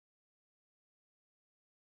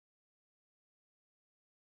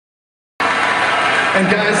And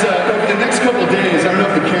guys, over the next couple of days, I don't know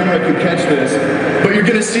if the camera can catch this, but you're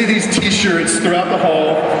gonna see these t-shirts throughout the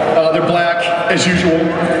hall. They're black, as usual.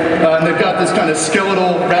 And they've got this kind of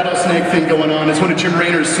skeletal rattlesnake thing going on. It's one of Jim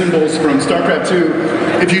Raynor's symbols from StarCraft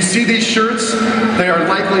 2. If you see these shirts, they are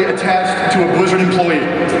likely attached to a Blizzard employee.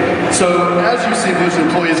 So as you see Blizzard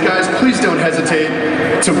employees, guys, please don't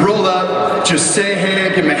hesitate to roll up, just say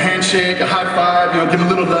hey, give them a handshake, a high five, you know, give them a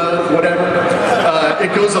little love, whatever.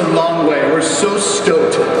 It goes a long way. We're so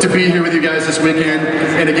stoked to be here with you guys this weekend.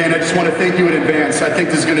 And again, I just want to thank you in advance. I think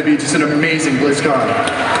this is going to be just an amazing BlizzCon.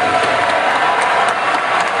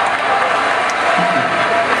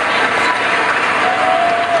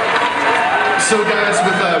 So guys,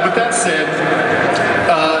 with that said,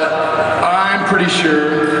 I'm pretty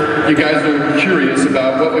sure you guys are curious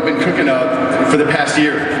about what we've been cooking up for the past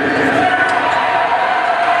year.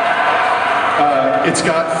 It's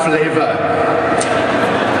got flavor.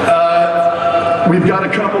 We've got a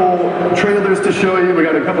couple trailers to show you. We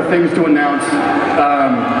got a couple things to announce.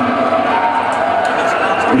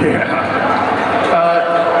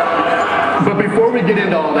 But before we get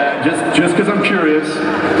into all that, just because I'm curious,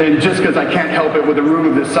 and just because I can't help it with a room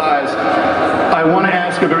of this size, I want to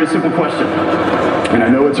ask a very simple question. And I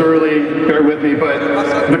know it's early, bear with me, but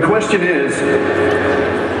the question is,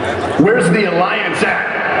 where's the Alliance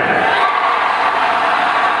at?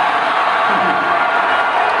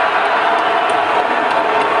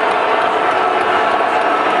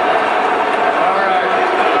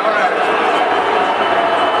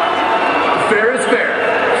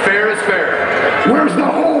 Where's the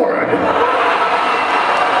Horde?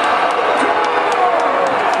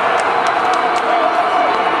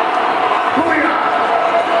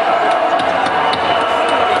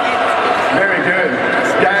 Very good.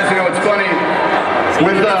 Guys, you know, it's funny.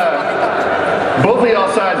 With both of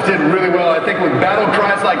y'all sides did really well. I think with battle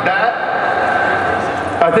cries like that,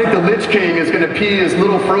 I think the Lich King is going to pee his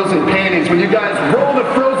little frozen panties when you guys roll the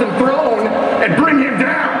frozen throne and bring him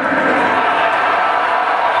down.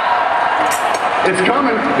 It's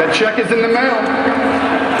coming. That check is in the mail.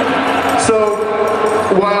 So,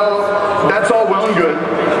 while that's all well and good,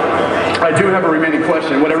 I do have a remaining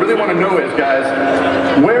question. What I really want to know is, guys,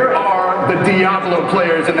 where are the Diablo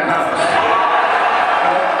players in the house?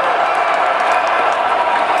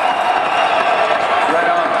 Right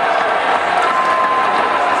on.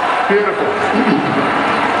 Beautiful.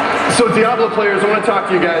 So, Diablo players, I want to talk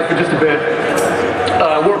to you guys for just a bit.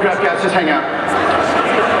 Warcraft guys, just hang out.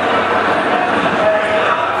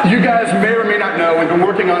 You guys may or may not know, we've been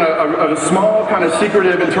working on a small kind of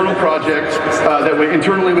secretive internal project that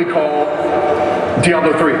internally we call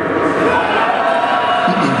Diablo 3.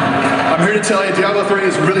 I'm here to tell you, Diablo 3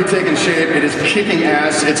 is really taking shape. It is kicking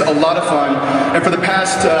ass. It's a lot of fun. And for the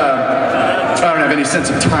past, I don't have any sense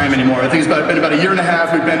of time anymore. I think it's been about a year and a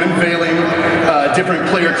half. We've been unveiling different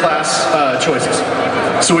player class choices.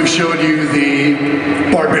 So we've showed you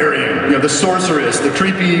the barbarian, you know, the sorceress, the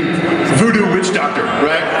creepy voodoo witch doctor,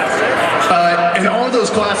 right? And all of those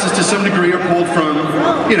classes, to some degree, are pulled from,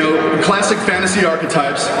 you know, classic fantasy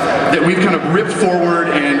archetypes that we've kind of ripped forward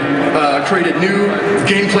and created new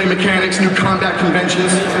gameplay mechanics, new combat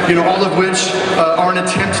conventions, you know, all of which are an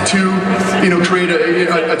attempt to, you know, create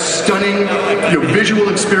a stunning, you know, visual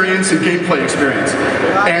experience and gameplay experience.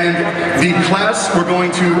 And the class we're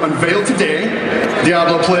going to unveil today,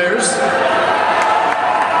 Diablo players,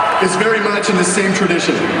 is very much in the same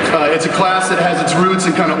tradition. It's a class that has its roots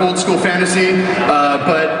in kind of old school fantasy,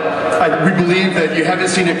 but we believe that you haven't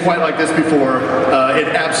seen it quite like this before. It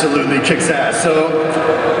absolutely kicks ass. So,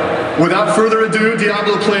 without further ado,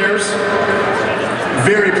 Diablo players,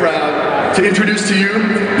 very proud to introduce to you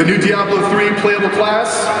the new Diablo 3 playable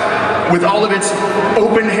class with all of its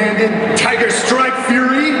open-handed Tiger Strike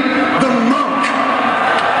Fury, the Monk.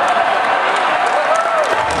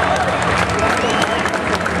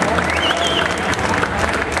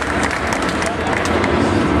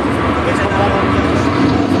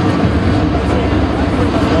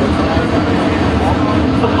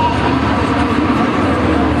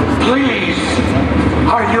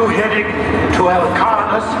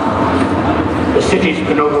 The city's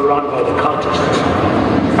been overrun by the cultists.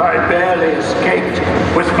 I barely escaped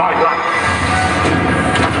with my life.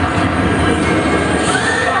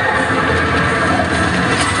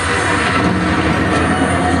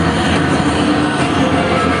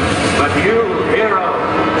 But you, hero,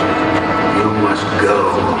 you must go.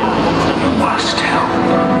 You must help.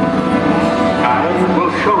 I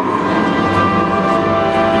will show you.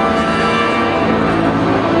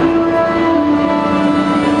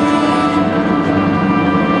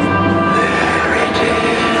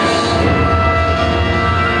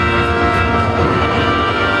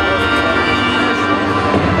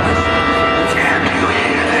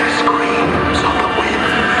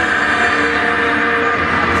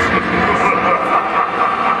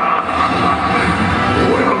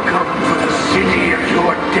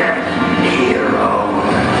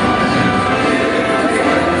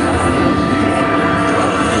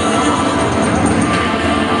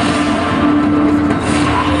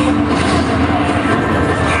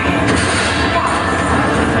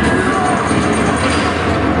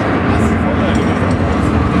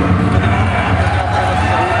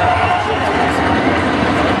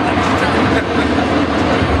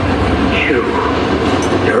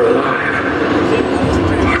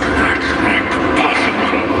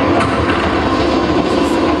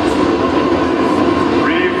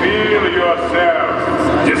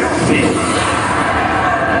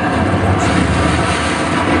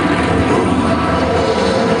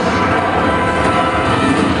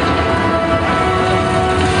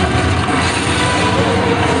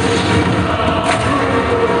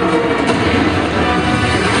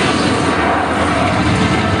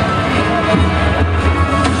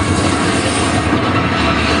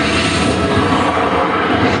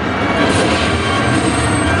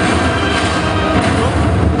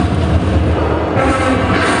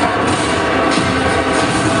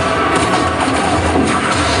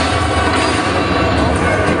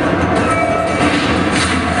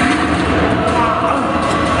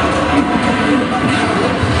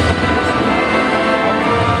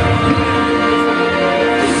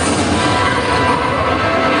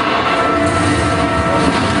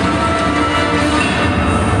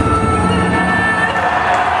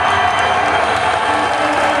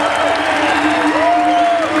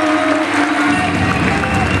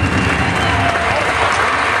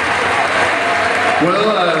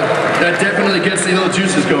 That definitely gets the little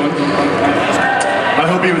juices going. I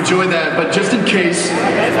hope you enjoyed that, but just in case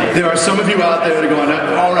there are some of you out there that are going,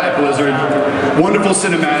 all right, Blizzard, wonderful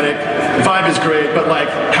cinematic, vibe is great, but like,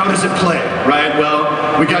 how does it play, right? Well,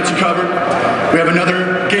 we got you covered. We have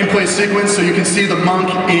another gameplay sequence so you can see the monk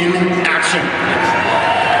in action.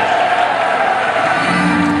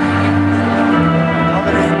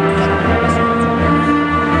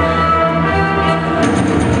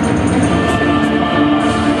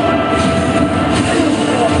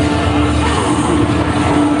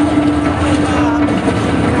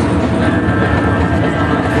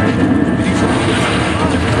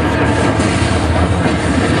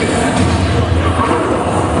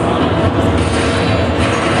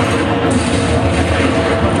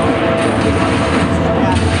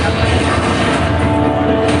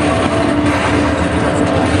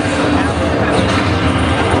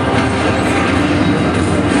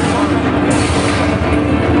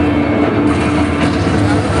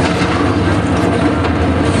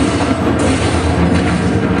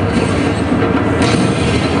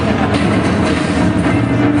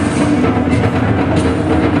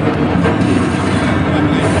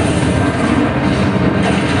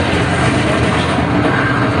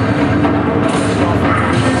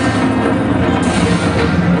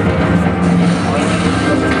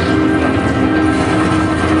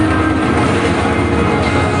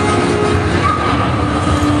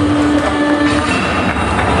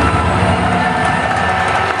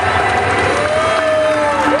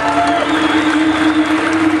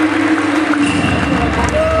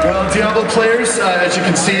 Players, as you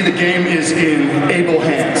can see, the game is in able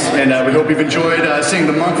hands, and we hope you've enjoyed seeing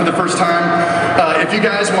the monk for the first time. If you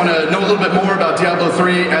guys want to know a little bit more about Diablo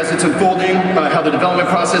 3 as it's unfolding, how the development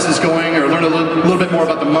process is going, or learn a little bit more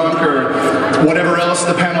about the monk, or whatever else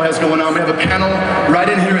the panel has going on, we have a panel right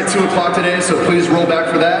in here at 2 o'clock today, so please roll back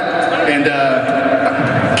for that, and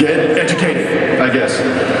get educated, I guess.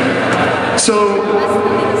 So,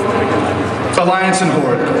 Alliance and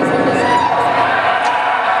Horde.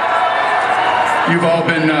 You've all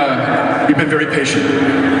been, you've been very patient.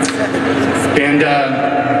 And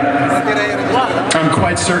I'm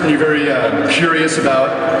quite certain you're very curious about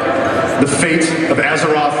the fate of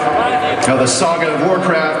Azeroth, how the saga of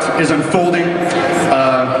Warcraft is unfolding.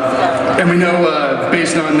 And we know,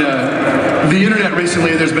 based on the internet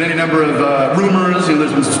recently, there's been any number of rumors,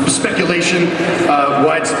 there's been speculation,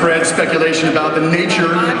 widespread speculation about the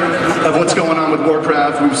nature of what's going on with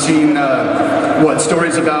Warcraft. We've seen,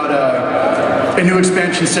 stories about a new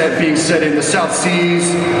expansion set being set in the South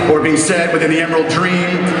Seas, or being set within the Emerald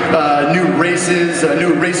Dream, new races,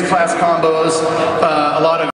 new race class combos, a lot of